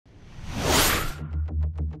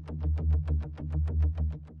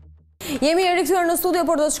Jemi rikthyer në studio,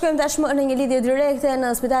 por do të shkojmë tashmë në një lidhje direkte në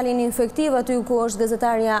spitalin infektiv, aty ku është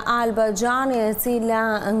gazetarja Alba Xhani, e cila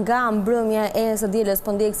nga mbrëmja e së dielës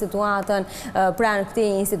po ndjek situatën pranë këtij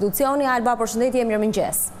institucioni. Alba, përshëndetje,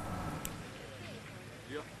 mirëmëngjes.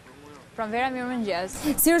 Pranvera, mirëmëngjes.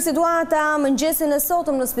 Si është situata mëngjesin e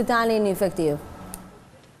sotëm në spitalin infektiv?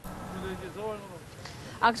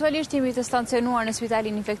 Aktualisht jemi të stacionuar në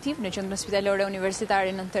spitalin infektiv në qendrën spitalore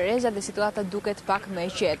universitare Nën Tereza dhe situata duket pak më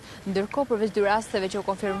e qetë. Ndërkohë, përveç dy rasteve që u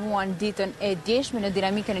konfirmuan ditën e djeshme në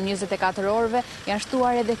dinamikën e 24 orëve, janë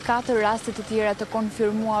shtuar edhe 4 raste të tjera të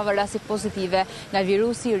konfirmuar raste pozitive nga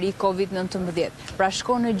virusi i ri COVID-19. Pra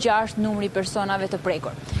shkon në 6 numri personave të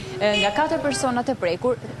prekur. Nga 4 personat e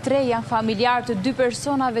prekur, 3 janë familjar të 2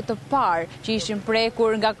 personave të parë që ishin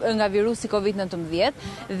prekur nga virusi COVID-19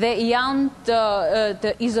 dhe janë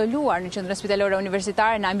të izoluar në qendrën spitalore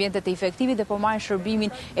universitare në ambientet e infektivit dhe po marrin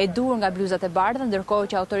shërbimin e dur nga bluzat e bardha,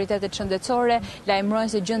 ndërkohë që autoritetet shëndetësore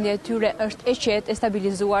lajmërojnë se gjendja e tyre është e qetë, e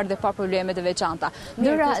stabilizuar dhe pa probleme të veçanta.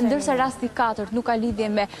 Ndërsa rasti 4 nuk ka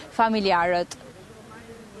lidhje me familjarët.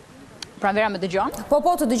 Pranvera, më dëgjon? Po,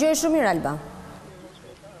 të dëgjoj shumë mirë, Alba.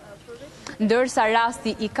 Ndërsa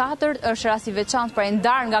rasti i 4 është rasti veçantë pra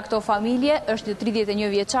ndar nga këto familje, është 31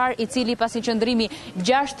 vjeçar, i cili pasi qëndrimi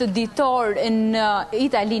 6 ditor në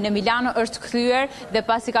Itali, në Milano, është kthyer dhe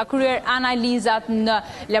pasi ka kryer analizat në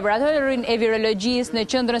laboratorin e virologjisë në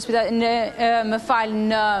qendrën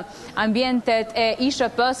në ambientet e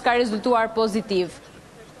ISHP-s ka rezultuar pozitiv.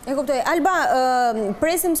 E kuptoj. Alba,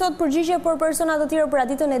 presim sot përgjigje për persona të tjerë, për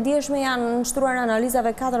ditën e djeshme janë nështruar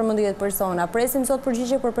analizave 14 persona. Presim sot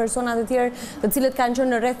përgjigje për persona të tjerë të cilët kanë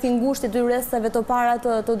qenë në rreth i ngushtë të rrethave të para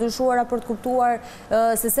të dyshuara për të kuptuar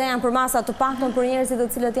se janë për masa të paktën për njerëzit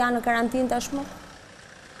të cilët janë në karantinë tashmë.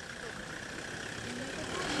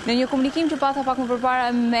 Në një komunikim që pata pak më përpara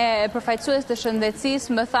me përfaqësues të shëndetësisë,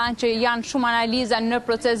 më thanë që janë shumë analiza në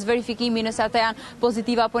proces verifikimi nëse ata janë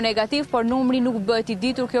pozitiv apo negativ, por numri nuk bëhet i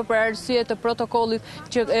ditur, kjo për arsye të protokollit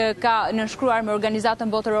që ka nënshkruar me Organizatën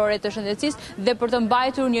Botërore të Shëndetësisë dhe për të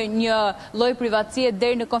mbajtur një lloj privatësie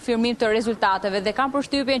deri në konfirmim të rezultateve. Dhe kanë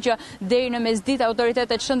përshtypjen që deri në mesditë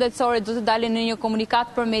autoritetet shëndetësore do të dalin në një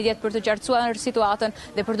komunikat për mediat për të qartësuar situatën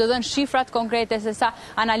dhe për të dhënë shifrat konkrete se sa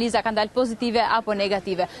analiza kanë dalë pozitive apo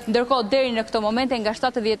negative. Ndërkohë, deri në këto momente, nga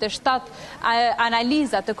 77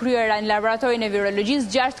 analiza të kryera në laboratorin e virologjisë,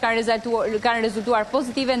 6 kanë rezultuar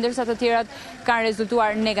pozitive, ndërsa të tjerat kanë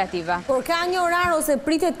rezultuar negative. Por ka një orar ose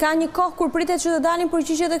ka një kohë kur pritet që të dalin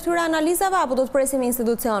përgjigjet e këtyre analizave, apo do të presim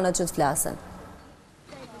institucionet që të flasin?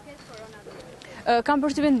 Kam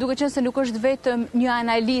përshtypjen duke qenë se nuk është vetëm një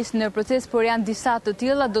analizë në proces, por janë disa të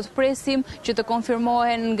tilla, do të presim që të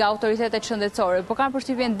konfirmohen nga autoritetet shëndetësore. Por kam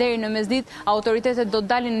përshtypjen deri në mesditë autoritetet do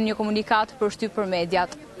të dalin në një komunikat për shtyp për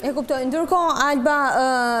mediat. E kuptoj. Ndërkohë, Alba,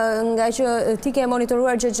 nga që ti ke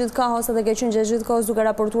monitoruar gjithë kohës dhe ke qenë gjithë kohës duke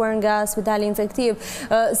raportuar nga spitali infektiv,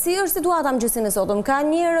 si është situata mëngjesin e sotëm? Ka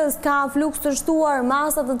njerëz, ka fluks të shtuar,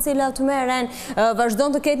 masa të cilat merren,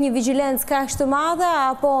 vazhdon të ketë një vigjilencë kaq të madhe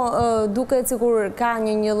apo duket sikur ka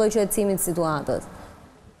një lloj qetësimi të situatës?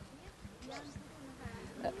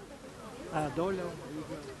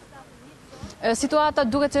 Situata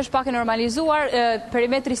duket se është pak e normalizuar,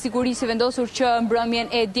 perimetri sigurisë vendosur që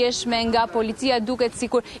mbrëmjen e djeshme nga policia duket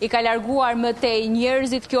sikur i ka larguar më tej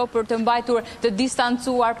njerëzit, kjo për të mbajtur të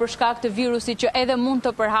distancuar për shkak të virusit që edhe mund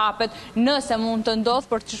të përhapet nëse mund të ndodh,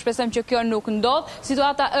 por të shpresojmë që kjo nuk ndodh.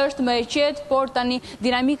 Situata është më e qetë, por tani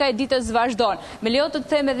dinamika e ditës vazhdon. Me lejo të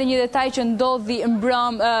them edhe një detaj që ndodhi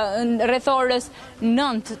mbrëm rreth orës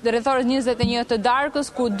 9, rreth orës 21 të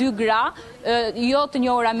darkës, ku 2 gra, jo të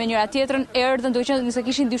njohura me njëra tjetrën, erdhën, duke qenë nëse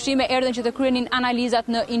kishin dyshime, erdhën që të kryenin analizat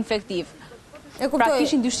në infektiv. Pra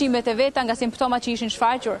kishin dyshimet e veta nga simptomat që ishin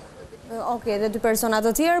shfaqur. Okej, dhe 2 persona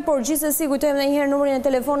të tjerë, por gjithsesi kujtojmë edhe një herë numrin e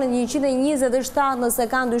telefonit 127 nëse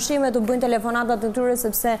kanë dyshime të bëjnë telefonatat të tyre,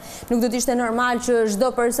 sepse nuk do të ishte normal që çdo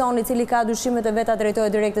person i cili ka dyshimet e veta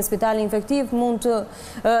drejtohet direkt te spitali infektiv, mund të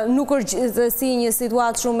nuk është si një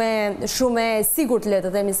situatë shumë e sigurt, le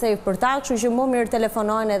të themi safe për ta, kështu që më mirë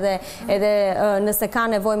telefonojnë edhe nëse ka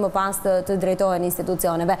nevojë më pas të drejtohen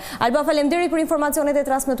institucioneve. Alba, faleminderit për informacionet e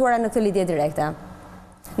transmetuara në këtë lidhje direkte.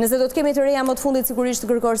 Nëse do të kemi të reja më të fundit, sigurisht të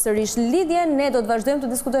kërkosh sërish lidhje, ne do të vazhdojmë të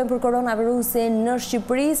diskutojmë për koronavirusin në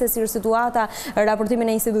Shqipëri, se si është situata, raportimin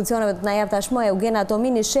e institucioneve të na jap tashmë Eugena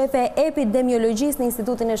Tomini, shefe Epidemiologjisë në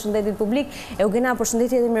Institutin e Shendetit Publik. Eugena,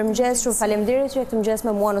 përshëndetje dhe mirëmëngjes, shumë faleminderit që këtë mëngjes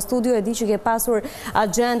me mua në studio. E di që ke pasur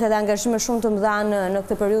agjende dhe angazhime shumë të mëdha në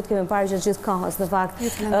këtë periudhë, kemi parë gjithë kohës në fakt.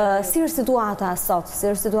 Si është situata sot? Si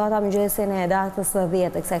është situata mëngjesin e datës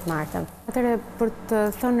 10 të kësaj martëm? Atëre, për të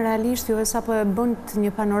thënë realisht, ju sapo e bënd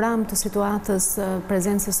një panoram të situatës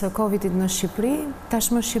prezencës së Covidit në Shqipëri.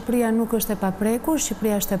 Tashmë Shqipëria nuk është e paprekur,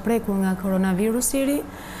 Shqipëria është e prekur nga koronavirusi i ri,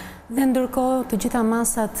 dhe ndërkohë të gjitha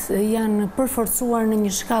masat janë përforcuar në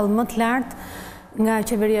një shkallë më të lartë nga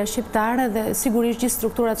qeveria shqiptare dhe sigurisht gjithë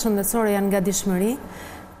strukturat shëndetësore janë gatishmëri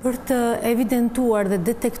për të evidentuar dhe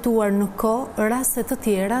detektuar në kohë raste të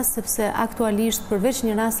tjera, sepse aktualisht përveç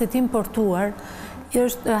një rastit importuar,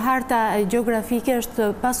 harta gjeografike është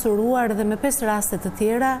pasuruar dhe me 5 raste të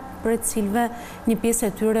tjera, për të cilëve një pjesë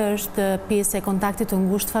e tyre është pjesë e kontaktit të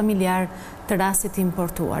ngushtë familjar të rastit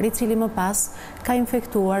importuar, i cili më pas ka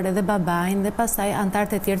infektuar edhe babain dhe pastaj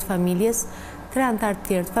antarët e tjerë të familjes, 3 antarë të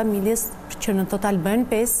tjerë të familjes, që në total bëjnë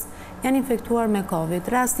 5, janë infektuar me Covid.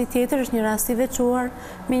 Rasti tjetër është një rasti veçuar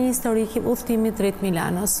me një historik udhëtimi drejt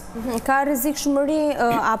Milanos. Ka rrezikshmëri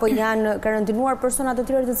apo janë karantinuar persona të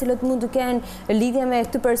tjerë të cilët mund të kenë lidhje me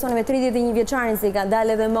këtë person, me 31 vjeçarin, si ka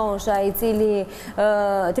dalë edhe mosha, i cili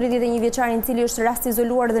 31 vjeçarin i cili është rast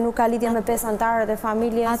izoluar dhe nuk ka lidhje me 5 antarët e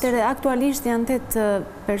familjes? Atëherë aktualisht janë 8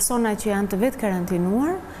 persona që janë të vetë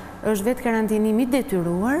karantinuar, është vetë karantinimi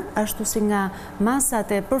detyruar, ashtu si nga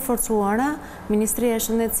masat e përforcuara, Ministria e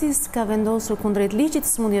Shëndetësisë ka vendosur kundrejt ligjit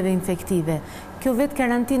të sëmundjeve infektive. Kjo vetë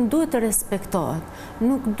karantin duhet të respektohet,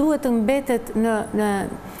 nuk duhet të mbetet në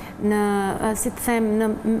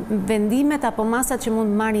vendimet apo masat që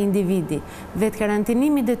mund marrë individi. Vetë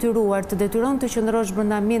karantinimi detyruar të detyron të qëndrosh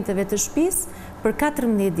brenda ambienteve të shtëpisë për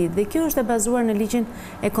 14 ditë dhe kjo është e bazuar në ligjin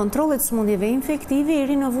e kontrollit të sëmundjeve infektive i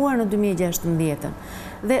rinovuar në 2016.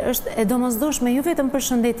 Dhe është e domosdoshme jo vetëm për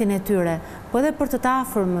shëndetin e tyre, po edhe për të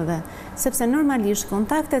afërmëve, sepse normalisht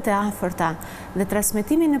kontaktet e afërta dhe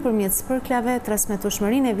transmetimi nëpërmjet spërklave,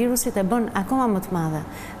 transmetueshmërinë e virusit e bën akoma më të madhe.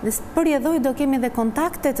 Dhe përjedhoj do kemi dhe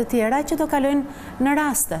kontakte të tjera që do kalojnë në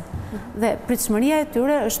raste. Dhe pritshmëria e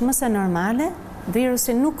tyre është më se normale,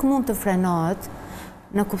 virusi nuk mund të frenohet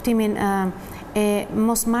në kuptimin e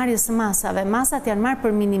mosmarrjes së masave. Masat janë marrë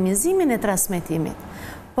për minimizimin e transmetimit.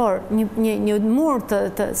 Por një mur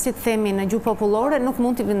si të themi në gjuhë popullore nuk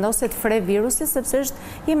mund t'i vendoset fre virusi, sepse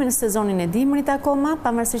jemi në sezonin e dimrit akoma,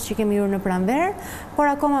 pavarësisht që kemi hyrë në pranverë, por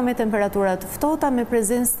akoma me temperatura të ftohta, me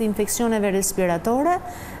prezencë të infeksioneve respiratore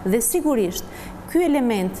dhe sigurisht ky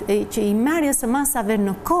element që i marrjes së masave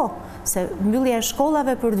në kohë, se mbyllja e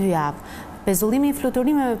shkollave për 2 javë, pezullimi i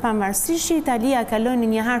fluturimeve pavarësisht që Italia kaloi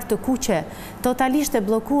në një hartë të kuqe, totalisht e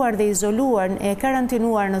bllokuar dhe izoluar, e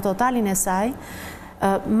karantinuar në totalin e saj,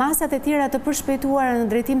 masat e tjera të përshpejtuara në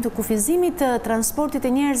drejtim të kufizimit të transportit e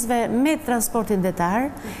njerëzve me transportin detar,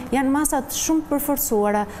 janë masat shumë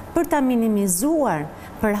përforcuara për ta minimizuar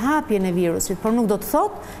përhapjen e virusit, por nuk do të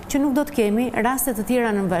thotë që nuk do të kemi raste të tjera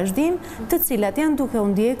në vazhdim, të cilat janë duke u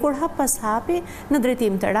ndjekur hap pas hapi në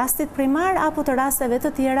drejtim të rastit primar apo të rasteve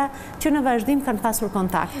të tjera që në vazhdim kanë pasur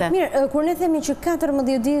kontakte. Mirë, kur ne themi që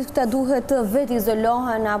 14 ditë këta duhet të vetë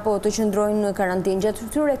izolohen apo të qëndrojnë në karantinë, gjatë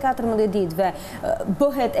këtyre 14 ditëve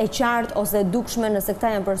bëhet e qartë ose dukshme nëse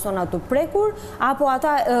këta janë persona të prekur, apo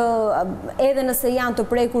ata edhe nëse janë të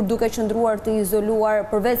prekur duke qëndruar të izoluar,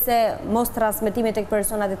 përveç se mos transmetimit tek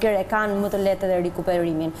personat e tjerë e kanë më të lehtë edhe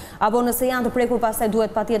rikuperimin, apo nëse janë të prekur pastaj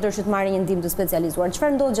duhet patjetër që të marrin një ndihmë të specializuar.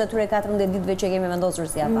 Çfarë ndodh gjatë këtyre 14 ditëve që kemi vendosur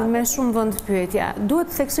si afat? Me shumë vend pyetja.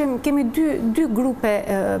 Duhet të theksojmë kemi dy grupe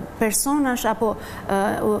personash apo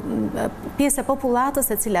pjesë e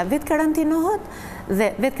popullatës e cila vetë karantinohet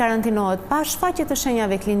dhe vetë karantinohet pa shfaqje të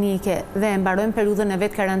shenjave klinike dhe e mbarojnë periudhën e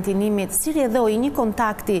vetë karantinimit si rrjedhoi një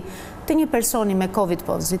kontakti të një personi me Covid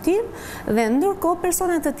pozitiv dhe ndërkohë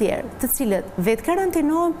personat të tjerë të cilët vetë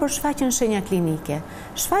karantinohen për shfaqjen shenja klinike.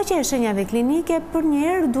 Shfaqja e shenjave klinike për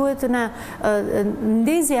njerë duhet të na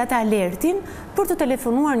ndezi ata alertin për të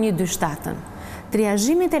telefonuar 127-ën.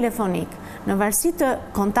 Triazhimi telefonik në varësi të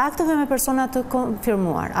kontakteve me persona të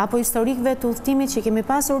konfirmuar apo historikëve të udhëtimit që kemi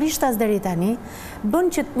pasur rishtas deri tani, bën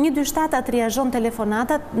që 127 triazhon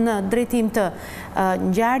telefonatat në drejtim të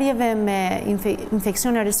ngjarjeve me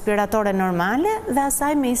infeksione respiratore normale dhe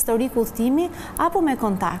asaj me historik udhëtimi apo me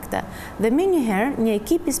kontakte. Dhe menjëherë një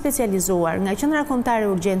ekip i specializuar nga Qendra Kombëtare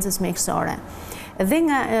e Urgjencës Mjekësore dhe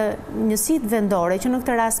nga njësitë vendore që në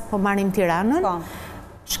këtë rast po marrim Tiranën,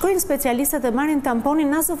 shkojnë specialistët e marrin tamponin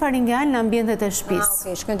nasofaringeal në ambientet e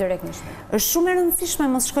shtëpisë. Shkojnë direkt në shtëpi. Është shumë e rëndësishme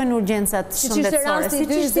mos shkojnë në urgjencat shëndetësore,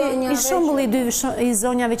 siç ishte i shembulli i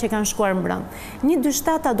zonjave që kanë shkuar mbrëm.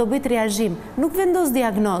 127 do bëj triazhim, nuk vendos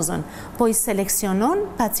diagnozën, po i seleksionon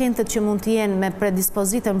pacientët që mund të jenë me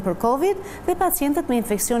predispozitën për Covid dhe pacientët me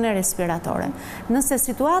infeksione respiratore. Nëse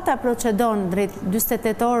situata procedon drejt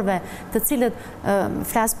 48 orëve, të cilët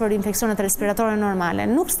flas për infeksionet respiratore normale,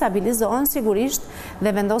 nuk stabilizohen sigurisht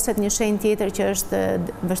dhe vendoset një shenjë tjetër që është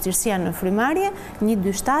vështirësia në frymarrje,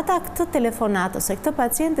 127 këtë telefonat ose këtë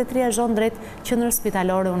pacient e triazhon drejt qendrës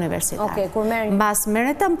spitalore universitare. Mbas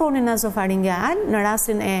merret tamponi nazofaringeal në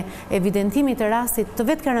rastin e evidentimit të rastit të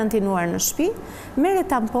vetë karantinuar në shtëpi, merret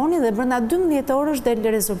tamponi dhe brenda 12 orësh del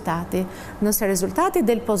rezultati. Nëse rezultati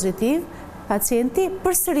del pozitiv, pacienti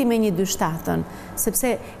përsëri me 127-ën, sepse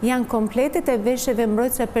janë kompletet e veshjeve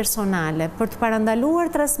mbrojtëse personale për të parandaluar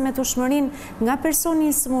transmetueshmërinë nga personi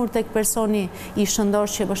i smur tek personi i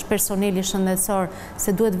shëndosh që është personeli shëndetësor,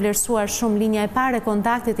 se duhet vlerësuar shumë linja e parë e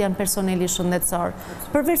kontaktit janë personeli shëndetësor,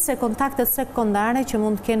 përveç se kontaktet sekondare që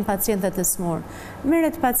mund të kenë pacientët e smur.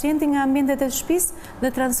 Merret pacienti nga ambientet e shtëpisë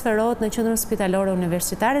dhe transferohet në qendrën spitalore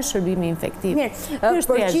universitare shërbimi infektiv.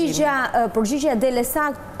 Përgjigjja del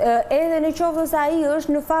saktë edhe në qoftë se ai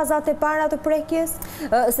është në fazat e para të prekjes,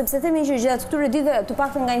 sepse themi që gjatë këtyre ditëve, të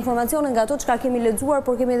paktën nga informacione nga ato çka kemi lexuar,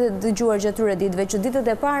 por kemi edhe dëgjuar gjatë këtyre ditëve që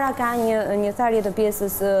ditët e para ka një tharje të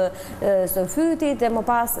pjesës së fytit e më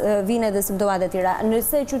pas vijnë edhe simptomat e tjera.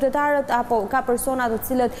 Nëse qytetarët apo ka persona të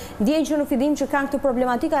cilët ndjejnë që në fillim që kanë këtë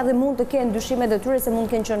problematika dhe mund të kenë dyshimet e tyre se mund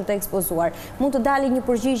të kenë qenë të ekspozuar, mund të dalë një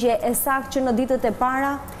përgjigje e saktë që në ditët e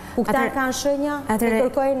para ku këta kanë shenja të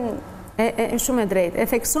kërkojnë. Shumë e drejtë. E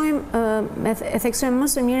theksojmë më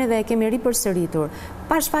së miri dhe e kemi ripërsëritur.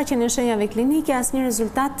 Pa shfaqjen e shenjave klinike, asnjë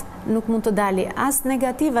rezultat nuk mund të dali as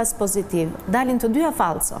negativ as pozitiv. Dalin të dyja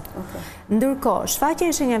falso. Ndërkohë,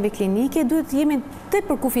 shfaqja e shenjave klinike duhet të jemi te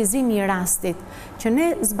përkufizimi i rastit, që ne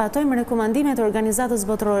zbatojmë rekomandimet e Organizatës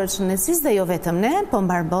Botërore të Shëndetësisë dhe jo vetëm ne, po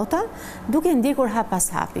mbar bota, duke ndjekur hap pas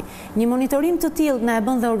hapi. Një monitorim të tillë na e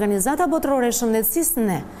bën dhe Organizata Botërore e Shëndetësisë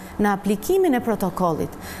në aplikimin e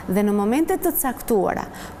protokollit dhe në momentet të caktuara,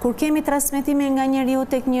 kur kemi transmetime nga njeriu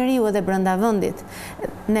tek njeriu edhe brenda vendit,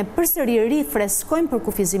 ne përsëri rifreskojmë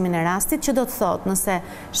përkufizimin e rastit, që do të thotë nëse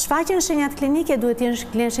shfaqen shenjat klinike duhet të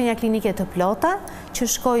jenë shenja klinike të plota, që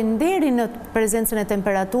shkojnë deri në prezencën e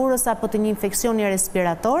temperaturës apo të një infeksioni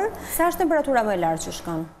respirator. Sa është temperatura më e lartë që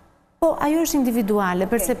shkon? Po, ajo është individuale,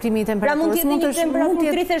 perceptimi i temperaturës. Pra mund të jetë një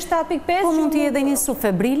temperaturë 37.5? Po, mund të jetë një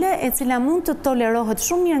subfebrile, e cila mund të tolerohet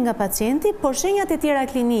shumë mirë nga pacienti, por shenjat e tjera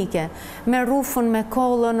klinike, me rrufën, me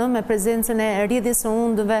kollën, me prezencën e rrjedhjes së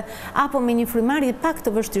undëve, apo me një frymarrje pak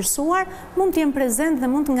të vështirësuar, mund të jenë prezent dhe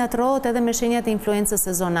mund të ngatrohet edhe me shenjat e influencës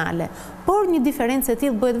sezonale. Por një diferencë e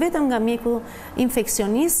tillë bëhet vetëm nga mjeku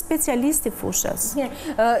infeksionist, specialist i fushës.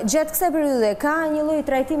 Gjatë kësaj periudhe ka një lloj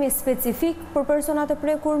trajtimi specifik për personat e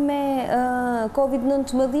prekur me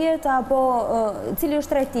COVID-19 apo cili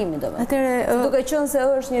është trajtimi domethënë? Duke qenë se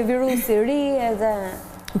është një virus i ri edhe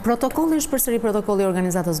protokolli është përsëri protokolli i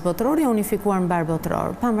Organizatës Botërore unifikuar mbar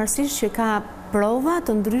botëror, pavarësisht që ka prova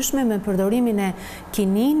të ndryshme me përdorimin e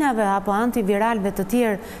kininave apo antiviralve të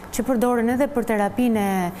tjerë që përdoren edhe për terapinë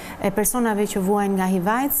e personave që vuajnë nga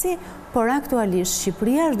HIV-si, por aktualisht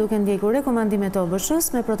Shqipëria është duke ndjekur rekomandimet e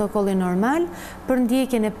OBSH-s me protokollin normal për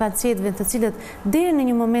ndjekjen e pacientëve të cilët deri në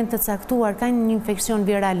një moment të caktuar kanë një infeksion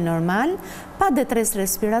viral normal, pa detres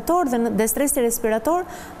respirator dhe destresi respirator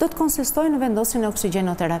do të konsistojë në vendosjen e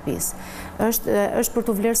oksigjenoterapisë. Është për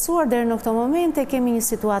të vlerësuar deri në këtë moment kemi një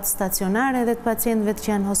situatë stacionare edhe të pacientëve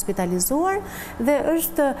që janë hospitalizuar dhe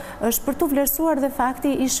është për të vlerësuar dhe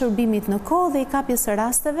fakti i shërbimit në kohë dhe i kapjes së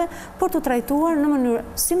rasteve për të trajtuar në mënyrë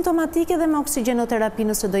simptomatike dhe me oksigjenoterapi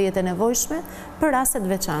nëse do jetë nevojshme për raste të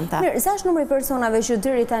veçanta. Mirë, sa është numri i personave që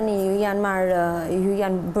deri tani ju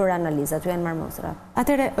janë bërë analizat, ju janë marrë mostra?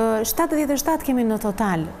 Atëre 77 kemi në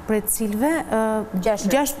total, për të cilëve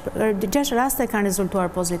 6 raste kanë rezultuar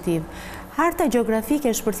pozitiv. Harta gjeografike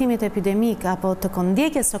e shpërthimit epidemik apo të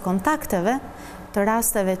ndjekjes së kontakteve të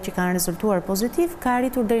rasteve që kanë rezultuar pozitiv ka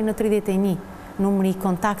arritur deri në 31 numri i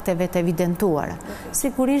kontakteve të evidentuara.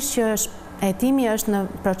 Sigurisht që hetimi është në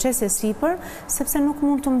proces e sipër, sepse nuk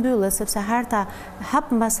mund të mbyllet, sepse harta hap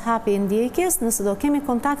mbas hapi e ndjekjes, nëse do kemi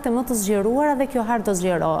kontakte më të zgjeruara dhe kjo hartë do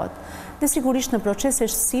zgjerohet. Dhe sigurisht në proces e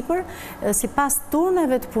sipër, sipas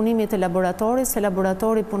turneve të punimit të laboratorit, se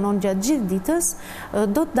laboratori punon gjatë gjithë ditës,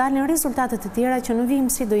 do të dalin rezultatet e tjera që në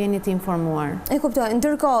vijimësi do jeni të informuar. E kuptoj.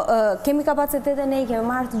 Ndërkohë, kemi kapacitete ne, kemi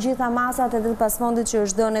marrë të gjitha masat edhe pas fondit që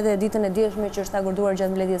është dhënë edhe ditën e dieshme që është agorduar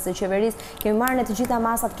gjatë mbledhjes së qeverisë, kemi marrë të gjitha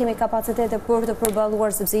masat, kemi kapacitete për të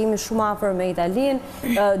përballuar sepse jemi shumë afër me Italinë.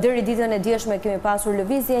 Deri ditën e dieshme kemi pasur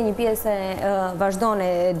lëvizje, një pjesë vazhdon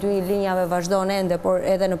e 2 linjave vazhdon ende, por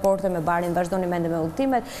edhe në porte me barin vazhdoni mende me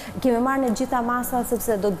udhëtimet. Kemi marrë në gjitha masat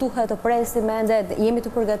sepse do duhet të presim ende, jemi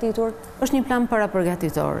të përgatitur. Është një plan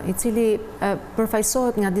parapërgatitor, i cili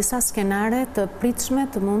përfaqësohet nga disa skenare të pritshme,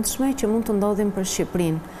 të mundshme që mund të ndodhin për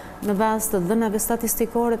Shqipërinë. në bazë të dhënave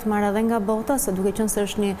statistikore të marra dhe nga bota, se duke qenë se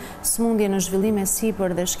është një smundje në zhvillim e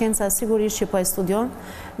sipër dhe shkenca sigurisht që po e studion,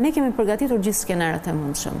 ne kemi përgatitur gjithë skenarët e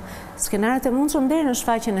mundshëm. Skenarët e mundshëm deri në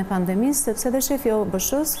shfaqjen e pandemisë, sepse dhe shefi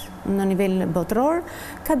OBSH-s në nivel botror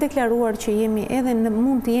ka deklaruar që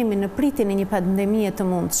mund të jemi në pritjen e një pandemie të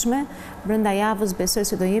mundshme. Brenda javës besoj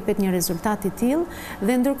se do jepet një rezultat i tillë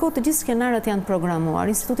dhe ndërkohë të gjithë skenarët janë programuar.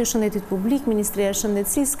 Instituti i Shendetit Publik, Ministria e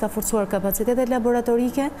Shëndetësisë ka forcuar kapacitetet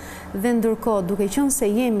laboratorike dhe ndërkohë duke qenë se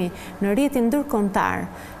jemi në rrjetin ndërkombëtar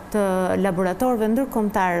të laboratorëve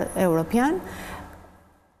ndërkombëtar europian,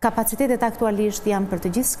 kapacitetet aktualisht janë për të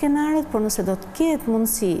gjithë skenarët, por nëse do të ketë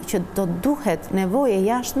mundësi që do të duhet nevojë e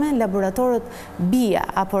jashtme, laboratorët BIA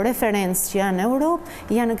apo referencë që janë në Europë,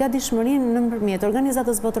 janë në gatishmërinë nëpërmjet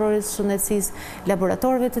Organizatës Botërore të Shëndetësisë,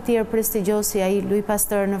 laboratorëve të tjerë prestigjioz si ai Louis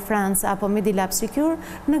Pasteur në Francë apo Medilab Secure,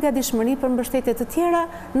 në gatishmëri për mbështetje të tjera,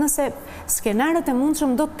 nëse skenarët e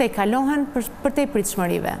mundshëm do të tekalohen për te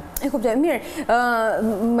pritshmërive. E kuptoj, mirë.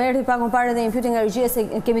 Më erdhi pak më parë edhe një pyetje nga regjia se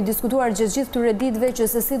kemi diskutuar gjithë këtyre ditëve që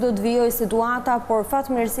si do të vijojë situata, por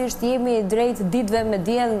fatmirësisht jemi drejt ditëve me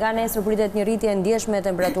diell, nga nesër pritet një rritje e ndjeshme e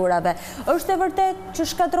temperaturave. Është e vërtet që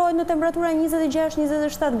shkatërrohet në temperatura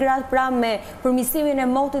 26-27 gradë, pra me përmirësimin e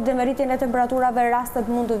motit dhe me rritjen e temperaturave rastet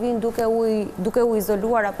mund të vinë duke u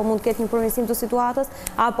izoluar, apo mund të ketë një përmirësim të situatës,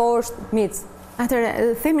 apo është mic?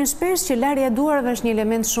 Atëre, themi shpesh që larja e duarve është një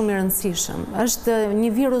element shumë i rëndësishëm. Është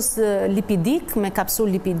një virus lipidik me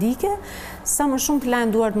kapsulë lipidike. Sa më shumë të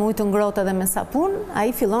lahen duart me ujë të ngrohtë dhe me sapun,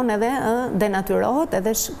 ai fillon edhe denatyrohet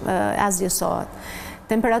edhe azgjësohet.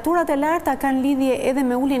 Temperaturat e larta kanë lidhje edhe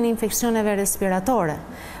me uljen e infeksioneve respiratore.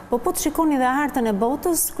 Po të shikoni dhe hartën e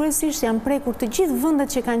botës, kryesisht janë prekur të gjithë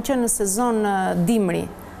vendet që kanë qenë në sezon dimri.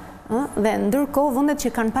 Dhe ndërkohë vendet që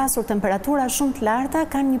kanë pasur temperatura shumë të larta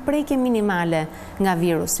kanë një prekje minimale nga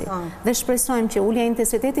virusi. Dhe shpresojmë që ulja e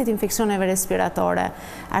intensitetit infeksioneve respiratore,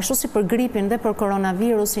 ashtu si për gripin dhe për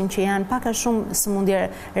koronavirusin që janë pak a shumë sëmundje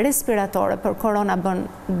respiratore, për korona bën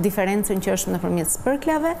diferencën që është nëpërmjet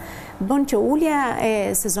spërklave, bën që ulja e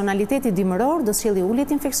sezonalitetit dimëror do sjellë ulje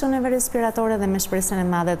të infeksioneve respiratore dhe me shpresën e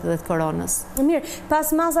madhe të koronës. Mirë,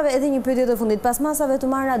 pas masave edhe një pyetje të fundit, pas masave të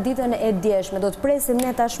marra ditën e djeshme, do të presim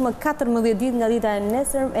ne tashmë 14 ditë nga dita e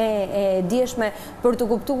nesër e djeshme për të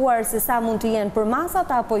kuptuar se sa mund të jenë për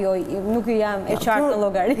masat, apo jo, nuk ju jam e qartë në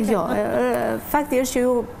llogari. Jo, fakti është që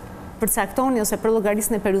ju përcaktoni ose për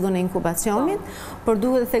llogarisën e periudhën e inkubacionit, por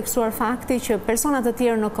duhet të theksuar fakti që personat të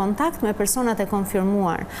tjerë në kontakt me personat e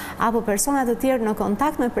konfirmuar, apo personat të tjerë në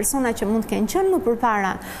kontakt me persona që mund të kenë qenë më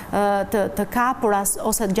përpara të kapur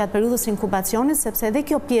ose gjatë periudhës së inkubacionit, sepse edhe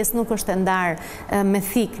kjo pjesë nuk është e ndarë me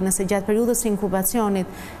thik, nëse gjatë periudhës së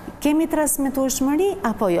inkubacionit kemi transmetueshmëri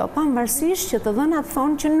apo jo, pavarësisht që të dhënat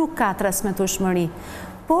thonë që nuk ka transmetueshmëri.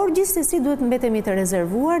 Por gjithsesi duhet mbetemi të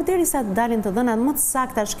rezervuar derisa të dalin të dhënat më të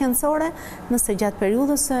sakta shkencore nëse gjatë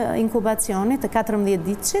periudhës së inkubacionit të 14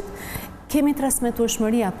 ditëshit kemi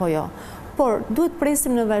transmetueshmëri apo jo. Por duhet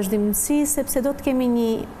presim në vazhdimsi sepse do të kemi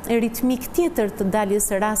një ritmik tjetër të daljes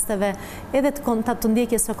së rasteve edhe të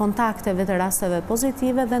ndjekjes së kontakteve të rasteve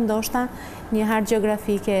pozitive dhe ndoshta një hartë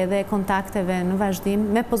gjeografike edhe kontakteve në vazhdim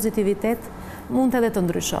me pozitivitet mund edhe të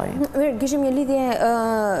ndryshojë. Kishim një lidhje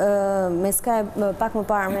me Skype pak më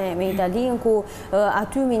parë me Italinë, ku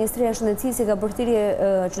aty Ministria e Shëndetësisë ka bërë thirrje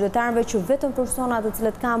qytetarëve që vetëm personat të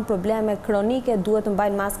cilët kanë probleme kronike duhet të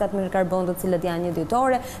mbajnë maskat me karbon të cilët janë një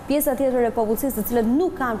ditore. Pjesa tjetër e popullsisë të cilët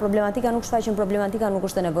nuk kanë problematika, nuk shfaqin problematika, nuk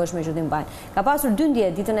është e nevojshme që t'i mbajnë. Ka pasur 2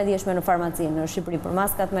 ndje ditën e djeshme në farmaci në Shqipëri për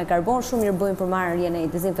maskat me karbon, shumë mirë bëjnë për marrjen e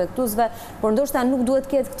dezinfektuesve, por ndoshta nuk duhet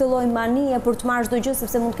ketë këtë lloj manie për të marrë çdo gjë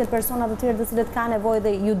sepse mund të ketë persona të tjerë të cilët ka nevojë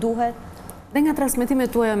dhe ju duhet. Dhe nga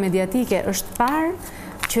transmetimet tuaja mediatike është parë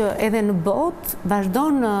që edhe në botë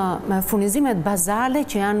vazhdon furnizimet bazale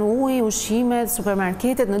që janë ujë, ushqimet,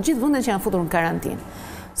 supermarketet, në gjithë vendet që janë futur në karantinë.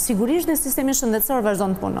 Sigurisht dhe sistemi shëndetësor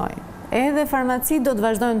vazhdon të punojë. Edhe farmacit do të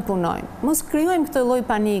vazhdojnë të punojnë. Mos krijojmë këtë lloj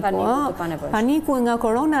paniku. Paniku nga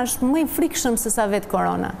korona është më i frikshëm se sa vetë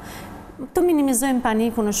korona. Të minimizojmë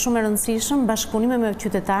panikun është shumë e rëndësishëm, bashkëpunime me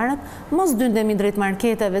qytetarët, mos dyndemi drejt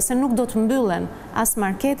marketeve, se nuk do të mbyllen as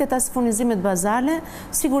marketet, as furnizimet bazale,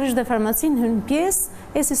 sigurisht dhe farmacin hyn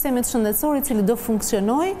pjesë e sistemit shëndetësor i cili do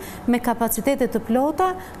funksionojë me kapacitete të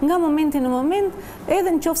plota nga momenti në moment,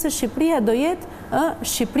 edhe nëse Shqipëria do jetë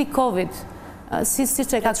Shqipëri Covid. si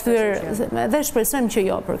që e ka kthyer dhe shpresojmë që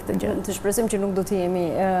jo për këtë gjë. Të shpresojmë që nuk do të jemi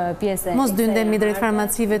pjesë. Mos dyndemi drejt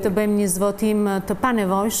farmacive të bëjmë një zvotim të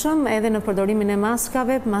panevojshëm edhe në përdorimin e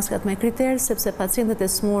maskave, maskat me kriter, sepse pacientët e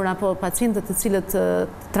smur apo pacientët të cilët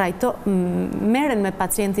merren me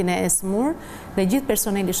pacientin e smur dhe gjithë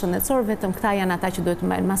personeli shëndetësor, vetëm këta janë ata që duhet të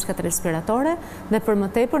mbajnë maskat respiratore dhe për më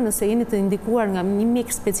tepër nëse jeni të indikuar nga një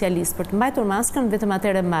mjek specialist për të mbajtur maskën, vetëm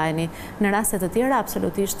atëherë mbajeni. Në raste të tjera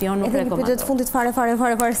absolutisht jo nuk rekomandohet. Edhe një fundit fare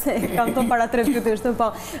se kam thënë para 3 pyetjesh po.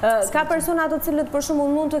 Ka persona të cilët për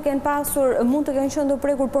shembull mund të kenë qenë të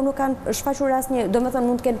prekur, por nuk kanë shfaqur asnjë, domethënë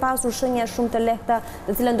mund të kenë pasur shenja shumë të lehta,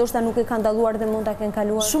 të cilat ndoshta nuk e kanë dalluar dhe mund ta kenë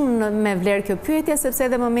kaluar. Shumë me vlerë kjo pyetje sepse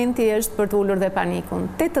edhe momenti është për të ulur dhe panikun.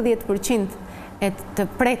 80% të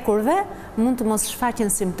prekurve mund të mos shfaqen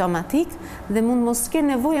simptomatik dhe mund mos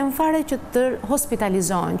kenë nevojën fare që të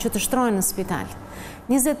hospitalizohen, që të shtrohen në spital.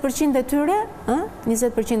 20%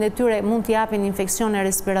 e tyre mund të japin infeksione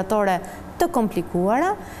respiratore të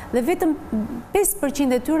komplikuara dhe vetëm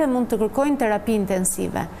 5% e tyre mund të kërkojnë terapi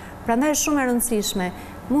intensive. Prandaj është shumë e rëndësishme,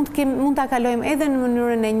 mund ta kalojmë edhe në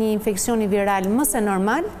mënyrën e një infeksioni viral më se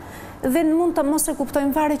normal dhe mund të mos e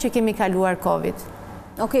kuptojmë fare që kemi kaluar Covid.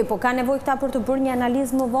 Okej, po ka nevojë këta për të bërë një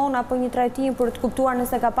analizë më vonë apo një trajtim për të kuptuar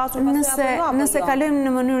nëse ka pasur pasojë apo jo? Nëse kalojmë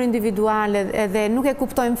në mënyrë individuale edhe nuk e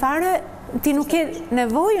kuptojmë fare, ti nuk ke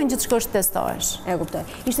nevojën që të shkosh të testohesh. E kuptoj.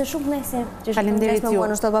 Ishte shumë kënaqësi që faleminderit ju.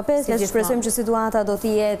 Në 7:05, ne shpresojmë që situata do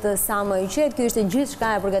të jetë sa më e qetë. Ky ishte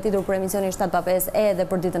gjithçka e përgatitur për emisionin 7:05 edhe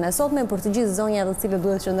për ditën e sotme, për të gjithë zonjat të cilët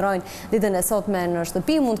duhet të qëndrojnë ditën e sotme në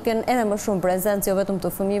shtëpi, mund të kenë edhe më shumë prezencë jo vetëm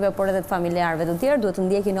të fëmijëve, por edhe të familjarëve të tjerë. Duhet të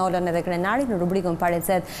ndjekin Olën edhe Krenarit në rubrikën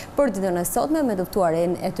Parecet për ditën e sotme me të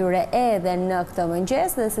ftuarin e tyre edhe në këtë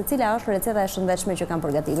mëngjes dhe se cila është receta e shëndetshme që kanë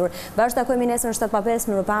përgatitur. Bashkë takojmë nesër në 7:05,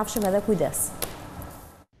 mirupafshim edhe kujdes.